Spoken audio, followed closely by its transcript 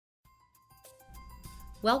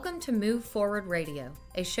Welcome to Move Forward Radio,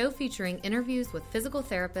 a show featuring interviews with physical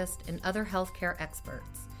therapists and other healthcare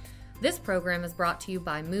experts. This program is brought to you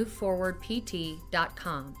by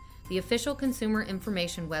MoveForwardPT.com, the official consumer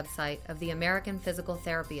information website of the American Physical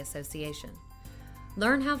Therapy Association.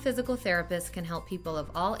 Learn how physical therapists can help people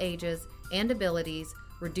of all ages and abilities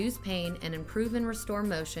reduce pain and improve and restore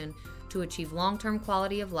motion to achieve long-term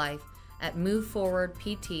quality of life at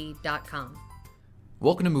MoveForwardPT.com.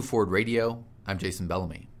 Welcome to Move Forward Radio. I'm Jason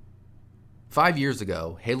Bellamy. 5 years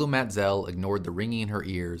ago, Halo Matzel ignored the ringing in her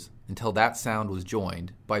ears until that sound was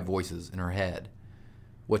joined by voices in her head.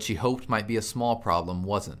 What she hoped might be a small problem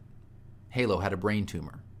wasn't. Halo had a brain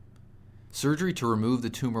tumor. Surgery to remove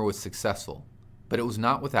the tumor was successful, but it was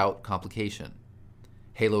not without complication.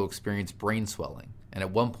 Halo experienced brain swelling, and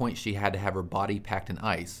at one point she had to have her body packed in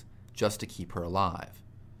ice just to keep her alive.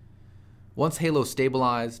 Once Halo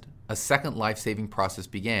stabilized, a second life-saving process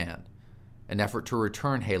began, an effort to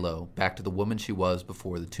return Halo back to the woman she was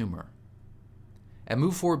before the tumor. At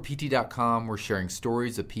MoveForwardPT.com, we're sharing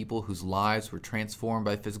stories of people whose lives were transformed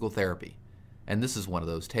by physical therapy, and this is one of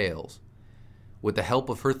those tales. With the help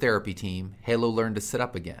of her therapy team, Halo learned to sit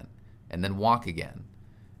up again, and then walk again,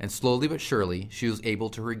 and slowly but surely, she was able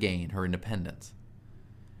to regain her independence.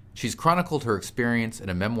 She's chronicled her experience in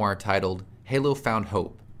a memoir titled Halo Found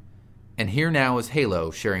Hope, and here now is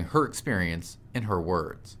Halo sharing her experience in her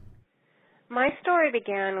words. My story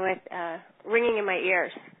began with ringing in my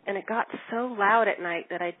ears, and it got so loud at night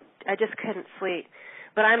that I just couldn't sleep.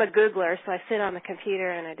 But I'm a Googler, so I sit on the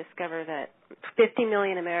computer and I discover that 50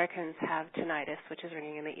 million Americans have tinnitus, which is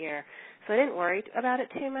ringing in the ear. So I didn't worry about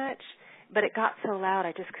it too much, but it got so loud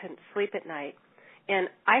I just couldn't sleep at night. And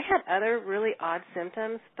I had other really odd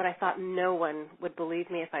symptoms, but I thought no one would believe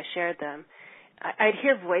me if I shared them. I'd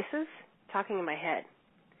hear voices talking in my head,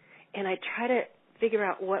 and I'd try to figure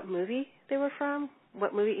out what movie they were from.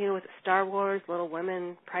 What movie, was it Star Wars, Little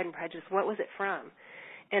Women, Pride and Prejudice? What was it from?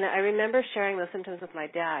 And I remember sharing those symptoms with my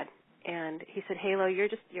dad, and he said, Halo, you're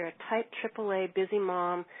a type AAA busy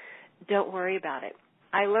mom. Don't worry about it.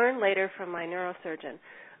 I learned later from my neurosurgeon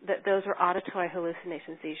that those were auditory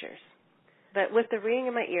hallucination seizures. But with the ringing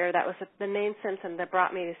in my ear, that was the main symptom that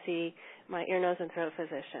brought me to see my ear, nose, and throat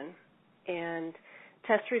physician. And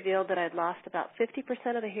tests revealed that I'd lost about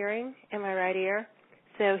 50% of the hearing in my right ear.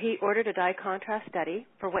 So he ordered a dye contrast study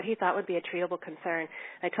for what he thought would be a treatable concern.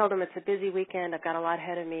 I told him it's a busy weekend. I've got a lot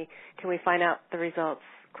ahead of me. Can we find out the results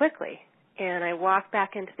quickly? And I walked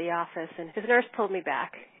back into the office, and his nurse pulled me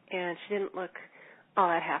back, and she didn't look all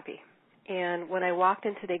that happy. And when I walked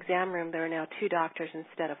into the exam room, there were now 2 doctors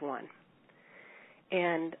instead of 1.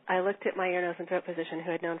 And I looked at my ear, nose, and throat physician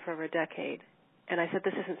who I'd known for over a decade, and I said,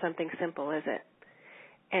 this isn't something simple, is it?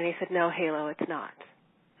 And he said, no, Halo, it's not.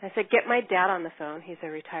 I said, get my dad on the phone. He's a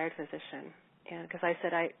retired physician. And because I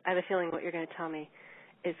said, I have a feeling what you're going to tell me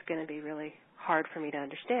is going to be really hard for me to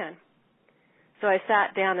understand. So I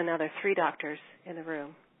sat down, and now there are 3 doctors in the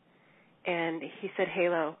room. And he said,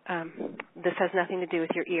 Halo, this has nothing to do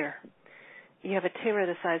with your ear. You have a tumor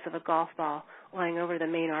the size of a golf ball lying over the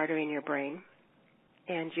main artery in your brain,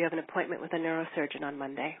 and you have an appointment with a neurosurgeon on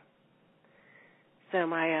Monday. So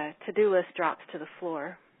my to-do list drops to the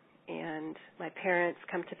floor, and my parents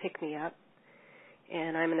come to pick me up,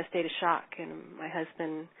 and I'm in a state of shock, and my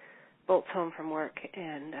husband bolts home from work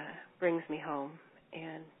and brings me home.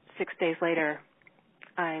 And 6 days later,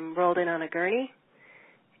 I'm rolled in on a gurney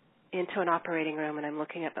into an operating room, and I'm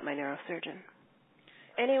looking up at my neurosurgeon.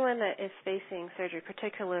 Anyone that is facing surgery,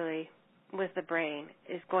 particularly with the brain,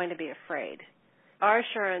 is going to be afraid. Our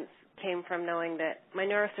assurance came from knowing that my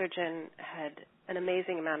neurosurgeon had an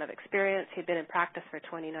amazing amount of experience. He'd been in practice for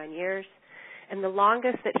 29 years, and the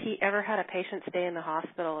longest that he ever had a patient stay in the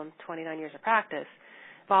hospital in 29 years of practice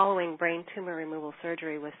following brain tumor removal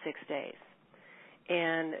surgery was 6 days.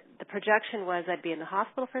 And the projection was I'd be in the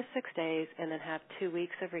hospital for 6 days and then have 2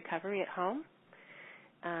 weeks of recovery at home.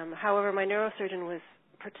 However, my neurosurgeon was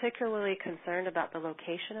particularly concerned about the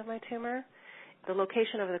location of my tumor. The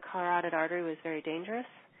location of the carotid artery was very dangerous,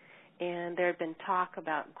 and there had been talk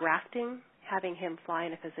about grafting, having him fly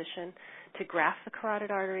in a physician to graft the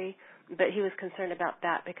carotid artery, but he was concerned about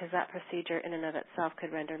that because that procedure in and of itself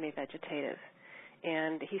could render me vegetative.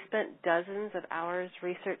 And he spent dozens of hours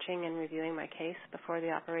researching and reviewing my case before the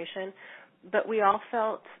operation, but we all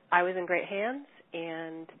felt I was in great hands,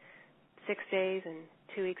 and 6 days and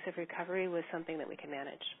 2 weeks of recovery was something that we could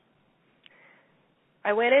manage.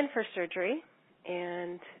 I went in for surgery,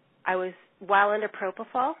 and while under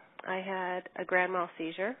propofol, I had a grand mal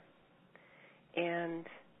seizure, and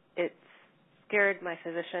it scared my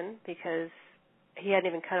physician because he hadn't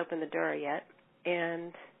even cut open the dura yet.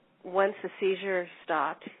 And once the seizure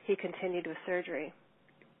stopped, he continued with surgery.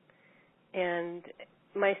 And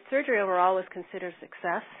my surgery overall was considered a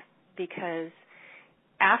success because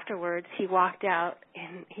afterwards he walked out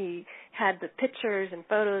and he had the pictures and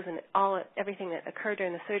photos and everything that occurred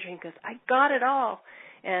during the surgery. He goes, "I got it all."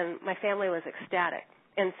 And my family was ecstatic,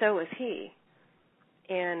 and so was he.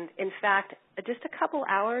 And in fact, just a couple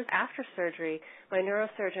hours after surgery, my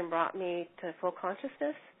neurosurgeon brought me to full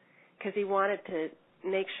consciousness because he wanted to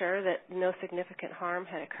make sure that no significant harm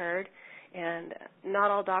had occurred. And not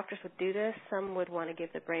all doctors would do this. Some would want to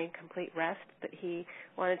give the brain complete rest, but he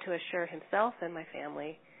wanted to assure himself and my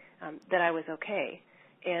family that I was okay.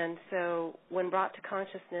 And so when brought to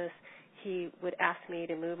consciousness, he would ask me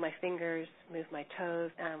to move my fingers, move my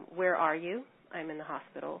toes. Where are you? I'm in the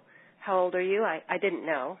hospital. How old are you? I didn't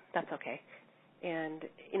know. That's okay. And,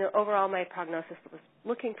 overall my prognosis was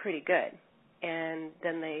looking pretty good. And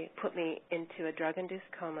then they put me into a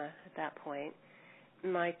drug-induced coma at that point.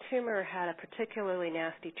 My tumor had a particularly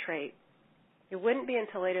nasty trait. It wouldn't be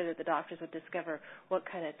until later that the doctors would discover what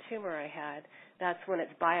kind of tumor I had. That's when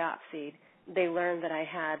it's biopsied. They learned that I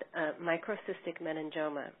had a microcystic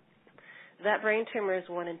meningioma. That brain tumor is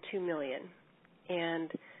 1 in 2 million.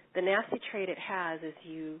 And the nasty trait it has is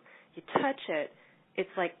you touch it, it's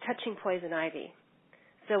like touching poison ivy.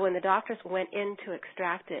 So when the doctors went in to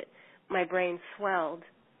extract it, my brain swelled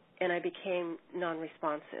and I became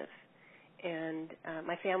non-responsive. And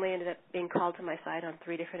my family ended up being called to my side on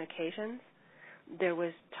 3 different occasions. There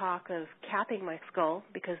was talk of capping my skull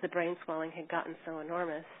because the brain swelling had gotten so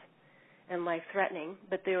enormous and life-threatening,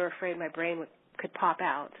 but they were afraid my brain could pop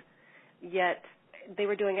out. Yet they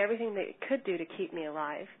were doing everything they could do to keep me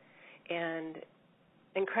alive. And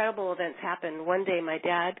incredible events happened. One day my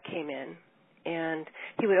dad came in, and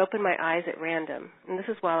he would open my eyes at random, and this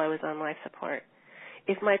is while I was on life support.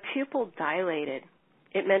 If my pupil dilated,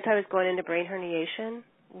 it meant I was going into brain herniation,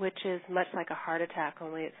 which is much like a heart attack,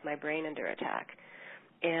 only it's my brain under attack.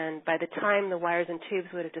 And by the time the wires and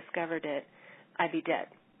tubes would have discovered it, I'd be dead.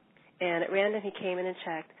 And at random, he came in and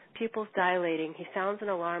checked. Pupils dilating. He sounds an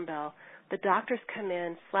alarm bell. The doctors come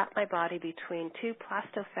in, slap my body between 2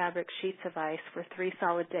 plastofabric sheets of ice for 3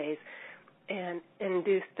 solid days, and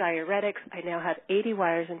induced diuretics. I now have 80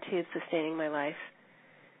 wires and tubes sustaining my life.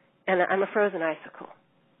 And I'm a frozen icicle.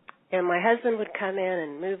 And my husband would come in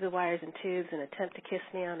and move the wires and tubes and attempt to kiss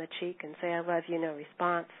me on the cheek and say, "I love you," no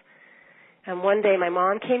response. And one day my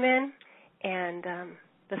mom came in, and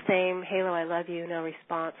the same, "Halo, I love you," no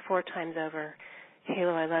response, 4 times over,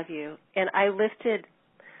 "Halo, I love you." And I lifted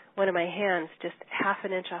one of my hands just half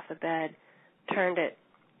an inch off the bed, turned it,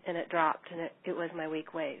 and it dropped, and it was my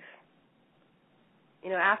weak wave.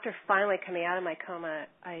 After finally coming out of my coma,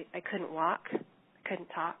 I couldn't walk, I couldn't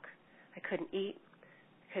talk, I couldn't eat,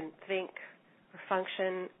 couldn't think or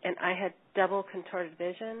function, and I had double contorted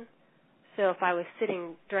vision. So if I was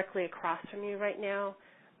sitting directly across from you right now,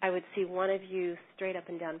 I would see one of you straight up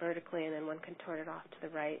and down vertically and then one contorted off to the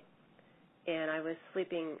right. And I was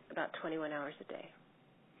sleeping about 21 hours a day.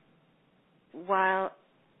 While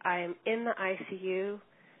I'm in the ICU,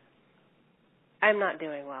 I'm not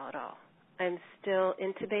doing well at all. I'm still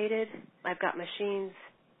intubated. I've got machines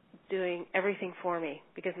doing everything for me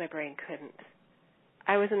because my brain couldn't.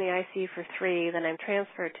 I was in the ICU for 3, then I'm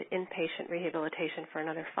transferred to inpatient rehabilitation for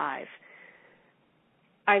another 5.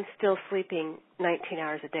 I'm still sleeping 19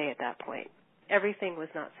 hours a day at that point. Everything was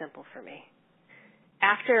not simple for me.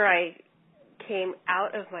 After I came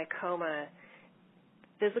out of my coma,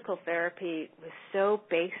 physical therapy was so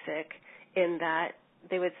basic in that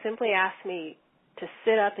they would simply ask me to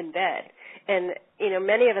sit up in bed. And,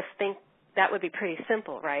 many of us think that would be pretty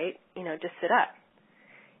simple, right? Just sit up.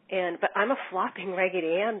 But I'm a flopping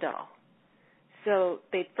Raggedy Ann doll. So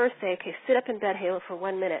they'd first say, "Okay, sit up in bed, Halo, for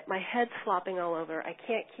 1 minute. My head's flopping all over. I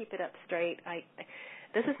can't keep it up straight.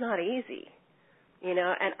 This is not easy." And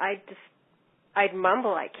I'd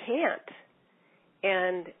mumble, "I can't."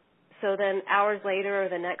 And so then hours later or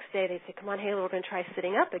the next day, they'd say, "Come on, Halo, we're going to try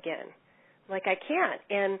sitting up again." I'm like, "I can't."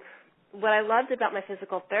 And what I loved about my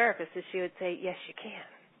physical therapist is she would say, "Yes, you can."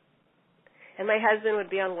 And my husband would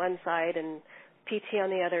be on one side and PT on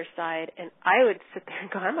the other side, and I would sit there and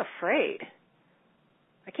go, "I'm afraid.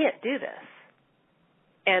 I can't do this."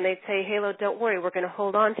 And they'd say, "Halo, don't worry, we're going to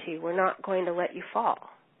hold on to you. We're not going to let you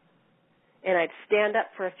fall." And I'd stand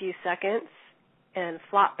up for a few seconds and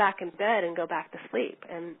flop back in bed and go back to sleep,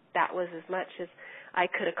 and that was as much as I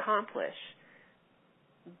could accomplish.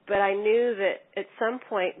 But I knew that at some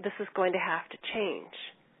point this was going to have to change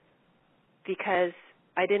because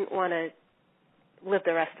I didn't want to live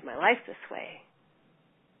the rest of my life this way.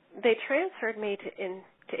 They transferred me to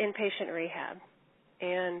inpatient rehab,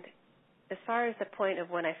 And as far as the point of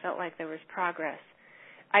when I felt like there was progress,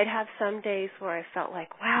 I'd have some days where I felt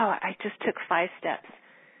like, wow, I just took 5 steps.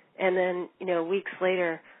 And then, weeks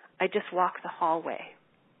later, I just walked the hallway.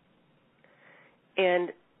 And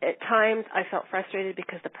at times I felt frustrated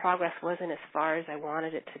because the progress wasn't as far as I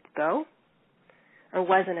wanted it to go or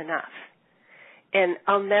wasn't enough. And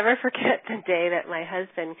I'll never forget the day that my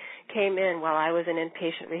husband came in while I was in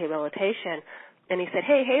inpatient rehabilitation, and he said,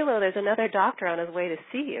 "Hey, Halo, there's another doctor on his way to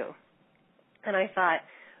see you." And I thought,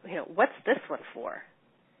 what's this one for?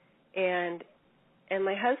 And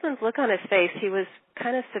my husband's look on his face, he was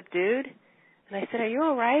kind of subdued. And I said, "Are you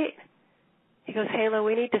all right?" He goes, "Halo,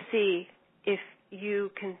 we need to see if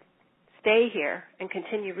you can stay here and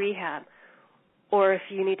continue rehab or if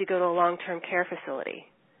you need to go to a long-term care facility."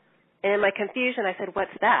 And in my confusion, I said,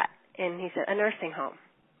 "What's that?" And he said, "A nursing home."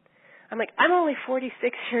 I'm like, I'm only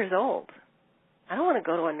 46 years old. I don't want to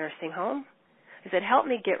go to a nursing home. I said, "Help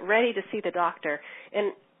me get ready to see the doctor."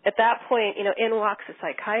 And at that point, in walks a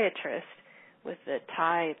psychiatrist with the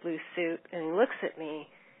tie, blue suit, and he looks at me,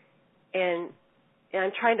 and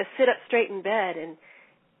I'm trying to sit up straight in bed, and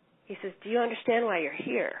he says, "Do you understand why you're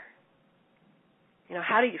here?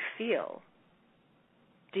 How do you feel?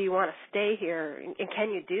 Do you want to stay here, and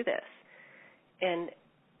can you do this?" And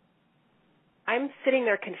I'm sitting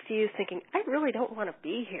there confused thinking, I really don't want to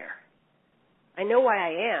be here. I know why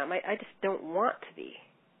I am. I just don't want to be.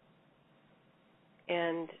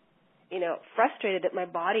 And, frustrated that my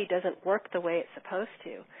body doesn't work the way it's supposed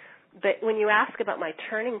to. But when you ask about my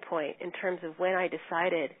turning point in terms of when I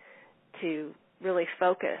decided to really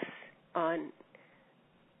focus on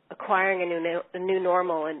acquiring a new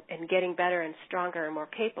normal and getting better and stronger and more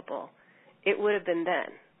capable, it would have been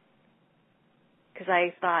then. Because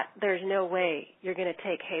I thought, there's no way you're going to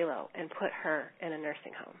take Halo and put her in a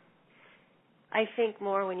nursing home. I think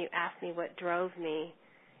more when you ask me what drove me,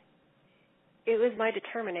 it was my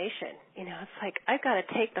determination. It's like I've got to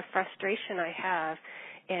take the frustration I have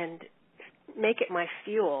and make it my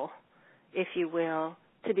fuel, if you will,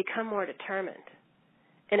 to become more determined.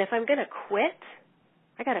 And if I'm going to quit,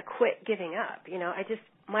 I got to quit giving up.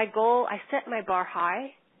 My goal, I set my bar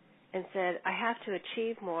high and said, I have to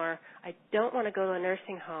achieve more. I don't want to go to a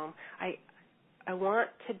nursing home. I want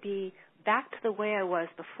to be back to the way I was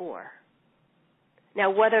before.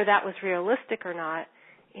 Now, whether that was realistic or not,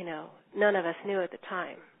 none of us knew at the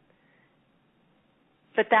time.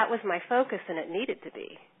 But that was my focus, and it needed to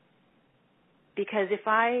be. Because if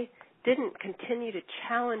I didn't continue to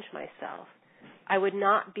challenge myself, I would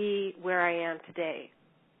not be where I am today.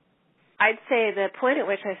 I'd say the point at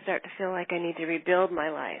which I start to feel like I need to rebuild my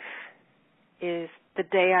life is the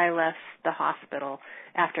day I left the hospital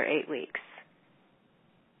after 8 weeks.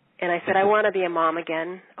 And I said, I want to be a mom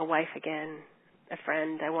again, a wife again, a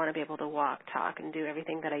friend. I want to be able to walk, talk, and do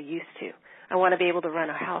everything that I used to. I want to be able to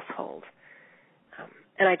run a household.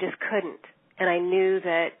 And I just couldn't. And I knew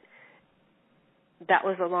that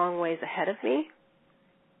was a long ways ahead of me,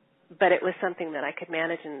 but it was something that I could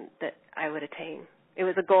manage and that I would attain. It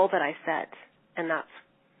was a goal that I set, and that's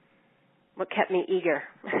what kept me eager.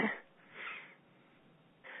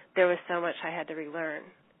 There was so much I had to relearn.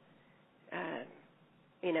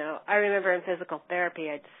 I remember in physical therapy,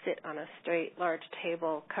 I'd sit on a straight, large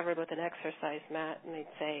table covered with an exercise mat, and they'd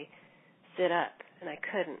say, sit up, and I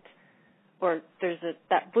couldn't. Or there's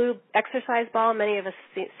that blue exercise ball, many of us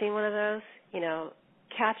seen one of those,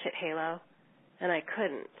 catch it, Halo, and I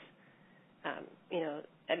couldn't.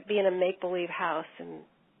 I'd be in a make-believe house, and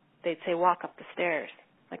they'd say, walk up the stairs.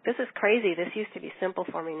 Like, this is crazy. This used to be simple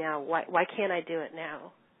for me now. Why can't I do it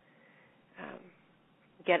now?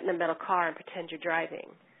 Get in the middle car and pretend you're driving,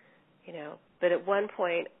 But at one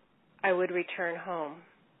point, I would return home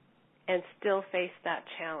and still face that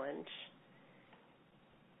challenge.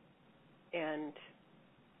 And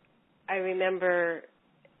I remember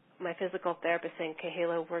my physical therapist saying, okay,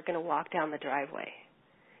 Halo, we're going to walk down the driveway.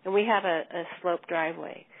 And we have a sloped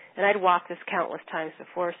driveway. And I'd walked this countless times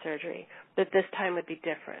before surgery, but this time would be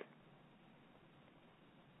different.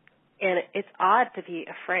 And it's odd to be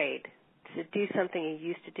afraid to do something you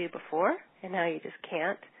used to do before, and now you just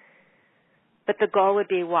can't. But the goal would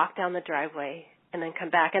be walk down the driveway and then come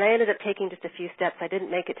back. And I ended up taking just a few steps. I didn't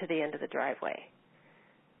make it to the end of the driveway.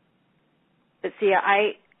 But see,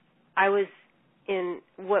 I was in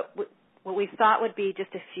what we thought would be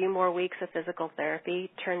just a few more weeks of physical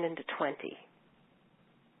therapy turned into 20.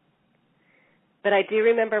 But I do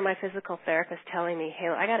remember my physical therapist telling me,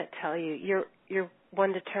 Halo, I got to tell you, you're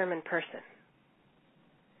one determined person.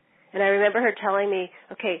 And I remember her telling me,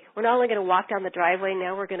 okay, we're not only going to walk down the driveway,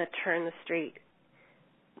 now we're going to turn the street.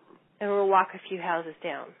 And we'll walk a few houses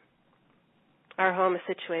down. Our home is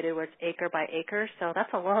situated where it's acre by acre, so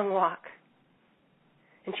that's a long walk.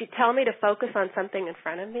 And she'd tell me to focus on something in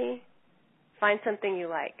front of me, find something you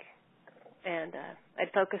like. And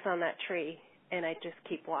I'd focus on that tree, and I'd just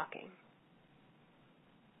keep walking.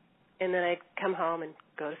 And then I'd come home and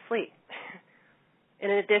go to sleep. In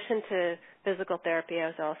addition to physical therapy, I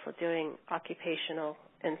was also doing occupational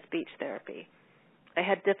and speech therapy. I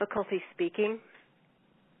had difficulty speaking,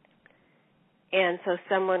 and so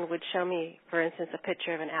someone would show me, for instance, a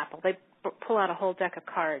picture of an apple. They'd pull out a whole deck of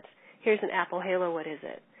cards. Here's an apple halo, what is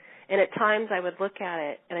it? And at times I would look at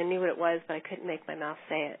it, and I knew what it was, but I couldn't make my mouth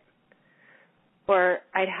say it. Or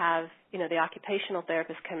I'd have, the occupational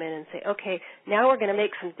therapist come in and say, okay, now we're going to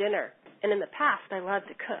make some dinner. And in the past, I loved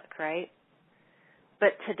to cook, right?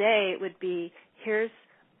 But today it would be, here's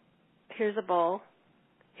a bowl,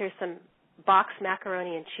 here's some boxed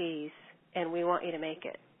macaroni and cheese, and we want you to make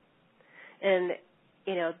it. And,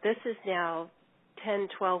 this is now 10,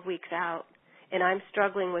 12 weeks out, and I'm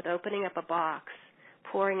struggling with opening up a box,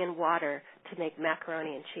 pouring in water to make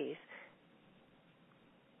macaroni and cheese.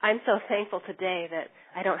 I'm so thankful today that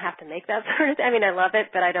I don't have to make that sort of thing. I mean, I love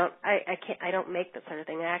it, but I don't make that sort of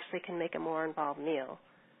thing. I actually can make a more involved meal.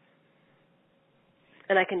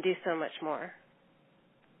 And I can do so much more.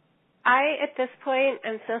 At this point,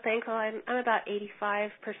 I'm so thankful. I'm about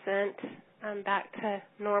 85% back to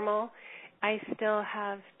normal. I still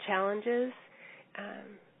have challenges.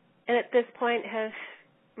 And at this point,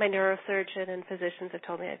 my neurosurgeon and physicians have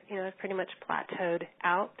told me I've pretty much plateaued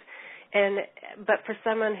out. But for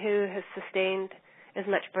someone who has sustained as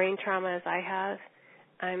much brain trauma as I have,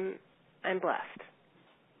 I'm blessed,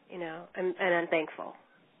 and I'm thankful.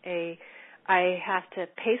 I have to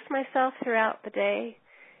pace myself throughout the day,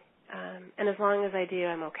 and as long as I do,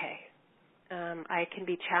 I'm okay. I can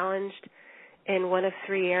be challenged in one of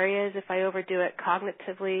three areas. If I overdo it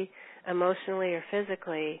cognitively, emotionally, or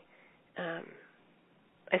physically,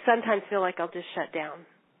 I sometimes feel like I'll just shut down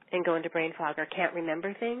and go into brain fog or can't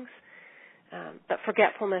remember things. But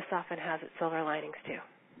forgetfulness often has its silver linings, too.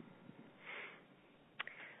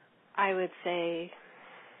 I would say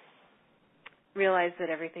realize that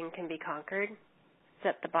everything can be conquered.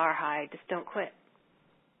 Set the bar high. Just don't quit.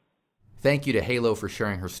 Thank you to Halo for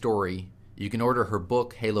sharing her story. You can order her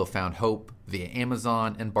book, Halo Found Hope, via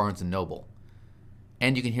Amazon and Barnes & Noble.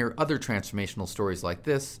 And you can hear other transformational stories like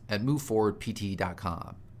this at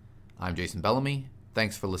moveforwardpt.com. I'm Jason Bellamy.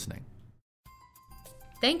 Thanks for listening.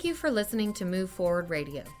 Thank you for listening to Move Forward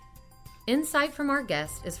Radio. Insight from our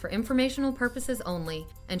guest is for informational purposes only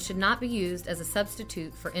and should not be used as a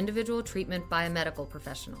substitute for individual treatment by a medical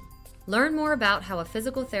professional. Learn more about how a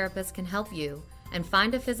physical therapist can help you and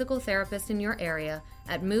find a physical therapist in your area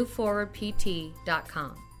at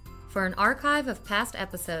moveforwardpt.com. For an archive of past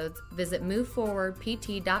episodes, visit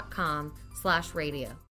moveforwardpt.com/radio.